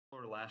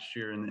last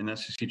year in the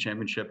SEC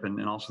championship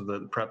and also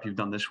the prep you've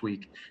done this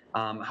week.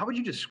 How would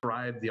you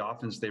describe the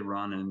offense they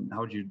run, and how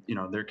would you,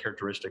 their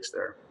characteristics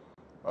there?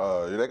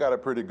 They got a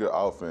pretty good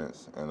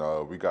offense,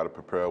 and we got to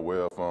prepare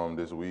well for them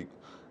this week,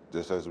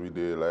 just as we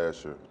did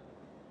last year.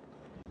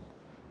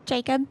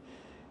 Jacob?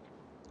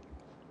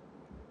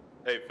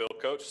 Hey, Phil,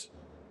 Coach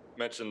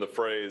mentioned the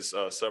phrase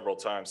several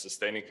times,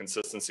 sustaining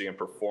consistency and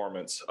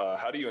performance.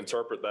 How do you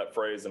interpret that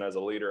phrase, and as a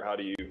leader, how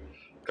do you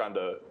kind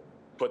of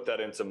put that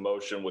into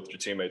motion with your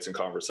teammates in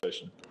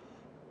conversation?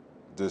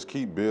 Just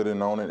keep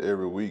building on it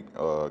every week,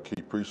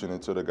 keep preaching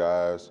it to the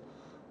guys,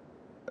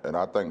 and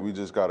I think we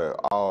just got to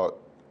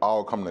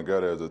all come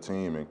together as a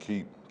team and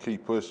keep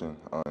pushing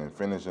and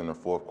finish in the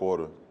fourth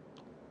quarter.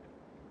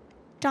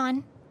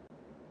 John?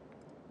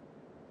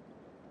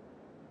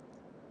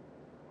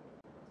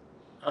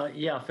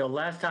 Yeah, Phil,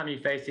 last time you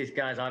faced these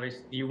guys,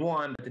 obviously you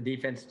won, but the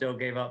defense still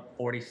gave up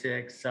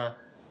 46.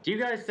 Do you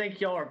guys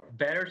think y'all are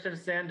better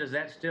since then? Does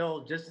that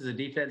still, just as a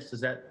defense,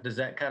 does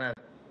that kind of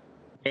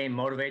game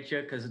motivate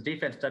you? Because the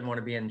defense doesn't want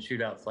to be in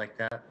shootouts like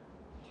that.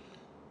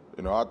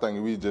 I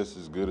think we just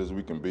as good as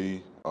we can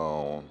be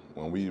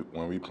when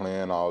we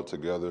playing all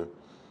together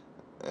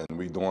and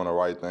we doing the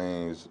right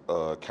things,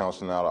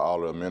 counseling out all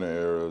the mental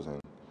errors,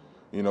 and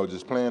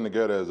just playing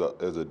together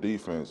as a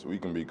defense, we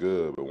can be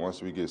good. But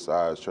once we get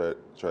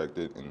sidetracked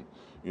and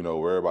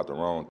worry about the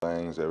wrong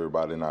things,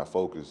 everybody not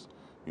focused,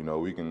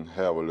 we can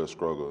have a little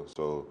struggle.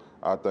 So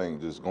I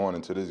think just going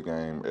into this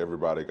game,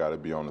 everybody got to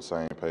be on the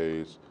same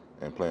page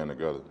and playing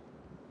together.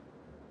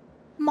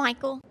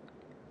 Michael?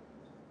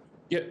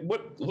 Yeah,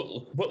 what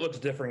looks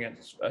different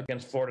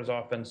against Florida's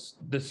offense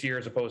this year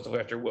as opposed to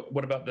last year?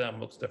 What about them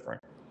looks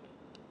different?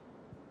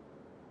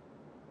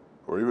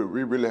 We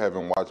really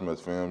haven't watched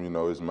much film.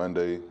 It's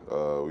Monday.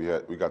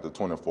 We got the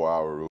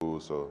 24-hour rule,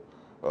 so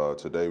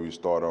today we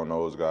start on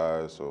those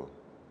guys. So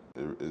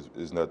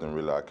it's nothing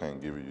really I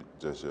can't give you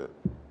just yet.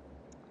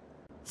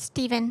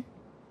 Steven?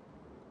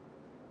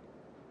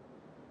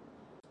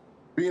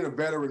 Being a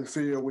veteran,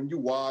 Phil, when you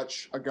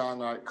watch a guy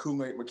like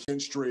Kool-Aid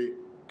McKinstry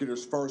get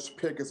his first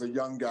pick as a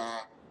young guy,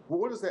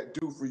 what does that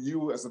do for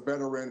you as a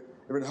veteran?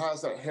 I mean, how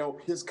does that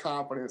help his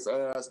confidence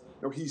as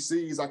he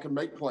sees I can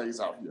make plays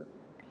out here?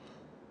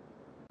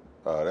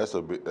 That's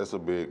a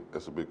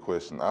big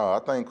question. I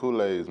think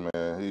Kool-Aid's,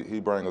 man, he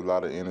brings a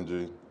lot of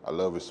energy. I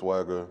love his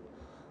swagger,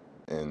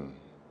 and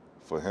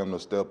for him to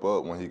step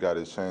up when he got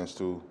his chance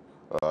to,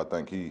 I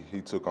think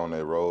he took on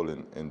that role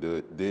and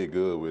did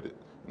good with it,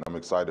 and I'm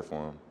excited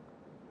for him.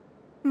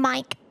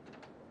 Mike?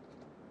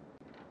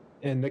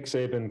 And Nick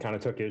Saban kind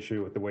of took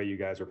issue with the way you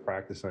guys were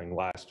practicing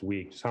last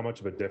week. Just how much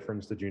of a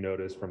difference did you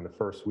notice from the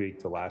first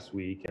week to last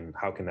week, and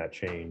how can that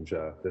change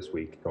this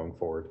week going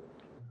forward?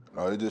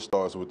 It just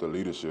starts with the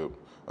leadership.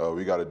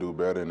 We got to do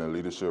better in the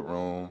leadership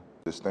room,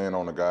 just stand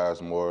on the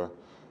guys more,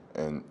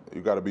 and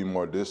you got to be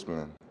more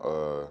disciplined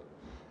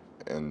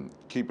and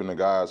keeping the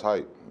guys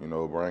hyped,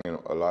 bringing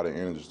a lot of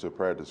energy to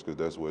practice, because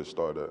that's where it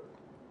started at.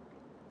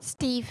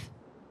 Steve?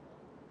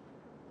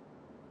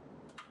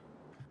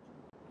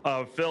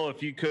 Phil,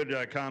 if you could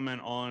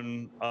comment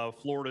on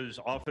Florida's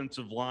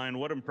offensive line,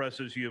 what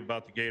impresses you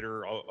about the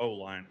Gator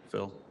O-line,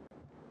 Phil?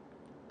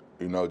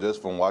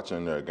 Just from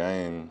watching their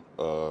game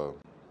a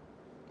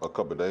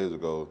couple of days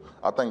ago,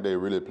 I think they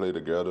really play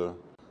together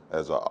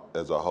as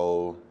a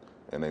whole,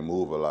 and they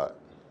move a lot.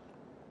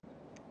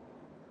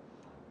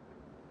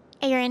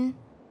 Aaron,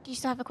 do you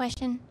still have a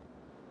question?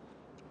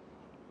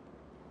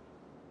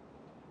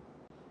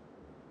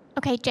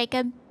 Okay,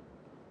 Jacob.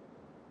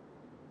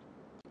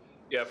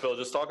 Yeah, Phil,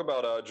 just talk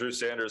about Drew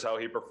Sanders, how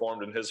he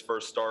performed in his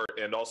first start,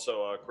 and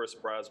also Chris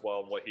Braswell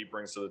and what he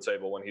brings to the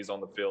table when he's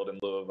on the field in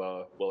lieu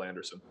of Will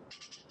Anderson.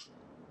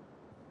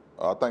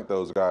 I think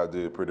those guys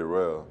did pretty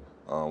well.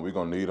 We're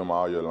going to need them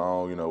all year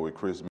long, with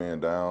Chris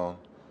being down.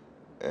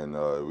 And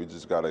we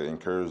just got to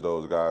encourage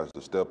those guys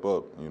to step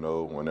up,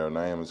 when their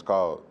name is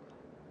called.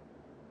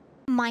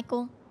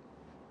 Michael?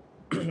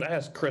 I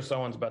asked Chris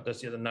Owens about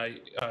this the other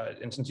night,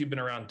 and since you've been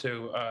around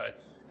too,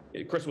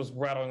 Chris was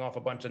rattling off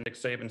a bunch of Nick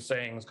Saban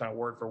sayings, kind of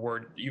word for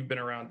word. You've been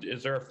around.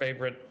 Is there a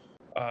favorite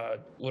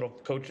little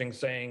coaching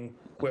saying,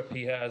 quip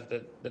he has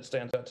that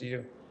stands out to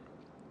you?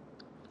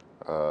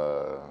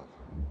 I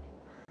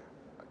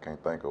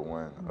can't think of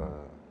one.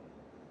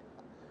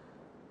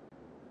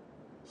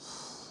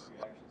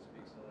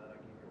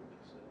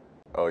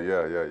 Oh,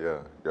 yeah.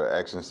 Your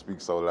actions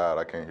speak so loud,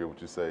 I can't hear what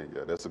you say.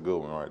 Yeah, that's a good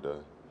one right there.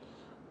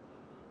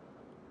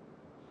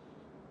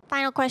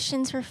 Final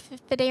questions for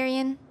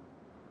Phidarian?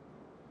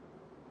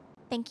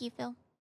 Thank you, Phil.